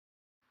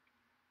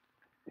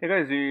Hey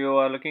guys, you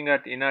are looking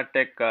at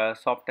Inateck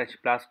soft touch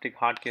plastic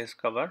hard case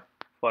cover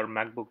for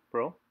MacBook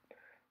Pro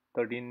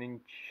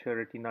 13-inch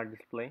Retina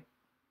display.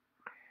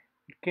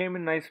 It came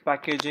in nice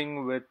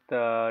packaging with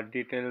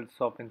details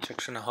of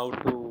instruction how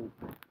to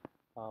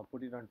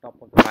put it on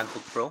top of the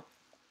MacBook Pro,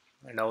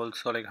 and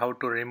also like how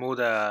to remove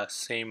the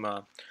same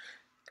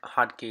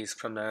hard case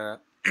from the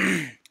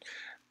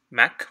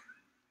Mac.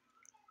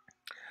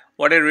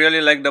 What I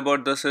really liked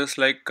about this is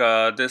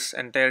this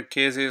entire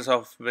case is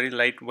of very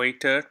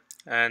lightweighted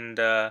and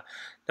the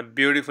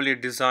beautifully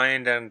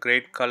designed and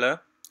great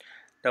color.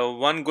 The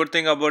one good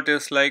thing about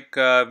is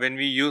when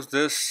we use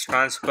this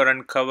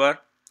transparent cover,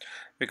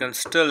 we can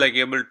still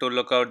able to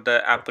look out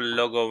the Apple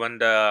logo when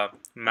the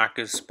Mac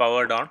is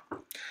powered on.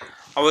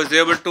 I was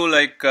able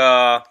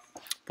to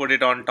put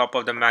it on top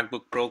of the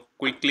MacBook Pro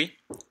quickly.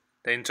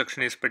 The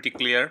instruction is pretty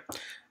clear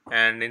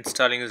and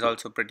installing is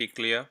also pretty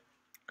clear.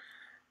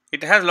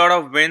 It has a lot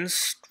of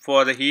vents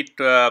for the heat,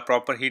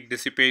 proper heat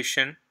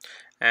dissipation,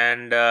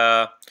 and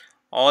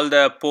all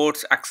the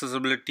ports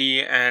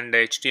accessibility and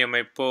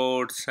HDMI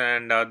ports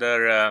and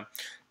other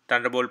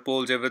Thunderbolt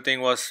ports,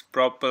 everything was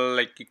proper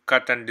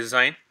cut and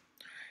design.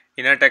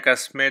 Inateck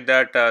has made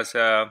that as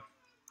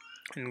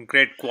in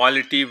great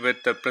quality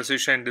with the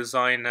precision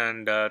design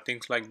and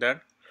things like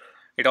that.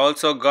 It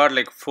also got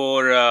like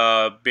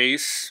four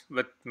base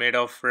with made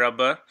of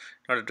rubber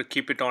in order to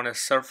keep it on a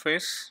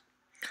surface.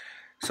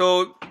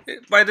 So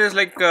by this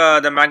the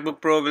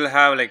MacBook Pro will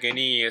have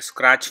any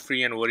scratch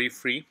free and worry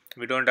free.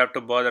 We don't have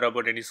to bother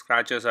about any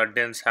scratches or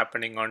dents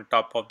happening on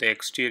top of the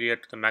exterior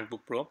to the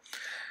MacBook Pro.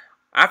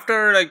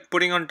 After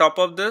putting on top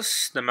of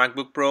this, the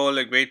MacBook Pro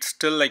weights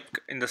still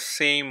in the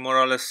same, more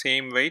or less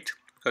same weight,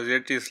 because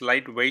it is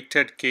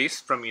lightweighted case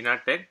from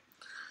Inateck.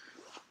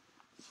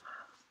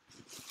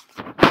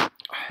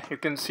 You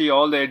can see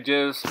all the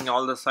edges and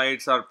all the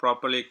sides are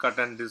properly cut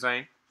and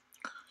designed.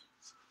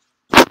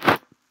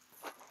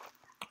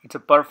 It's a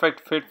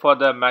perfect fit for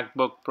the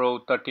MacBook Pro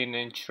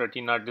 13-inch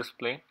Retina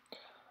display.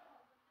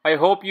 I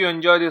hope you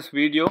enjoy this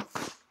video.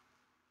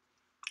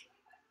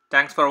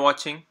 Thanks for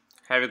watching.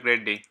 Have a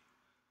great day.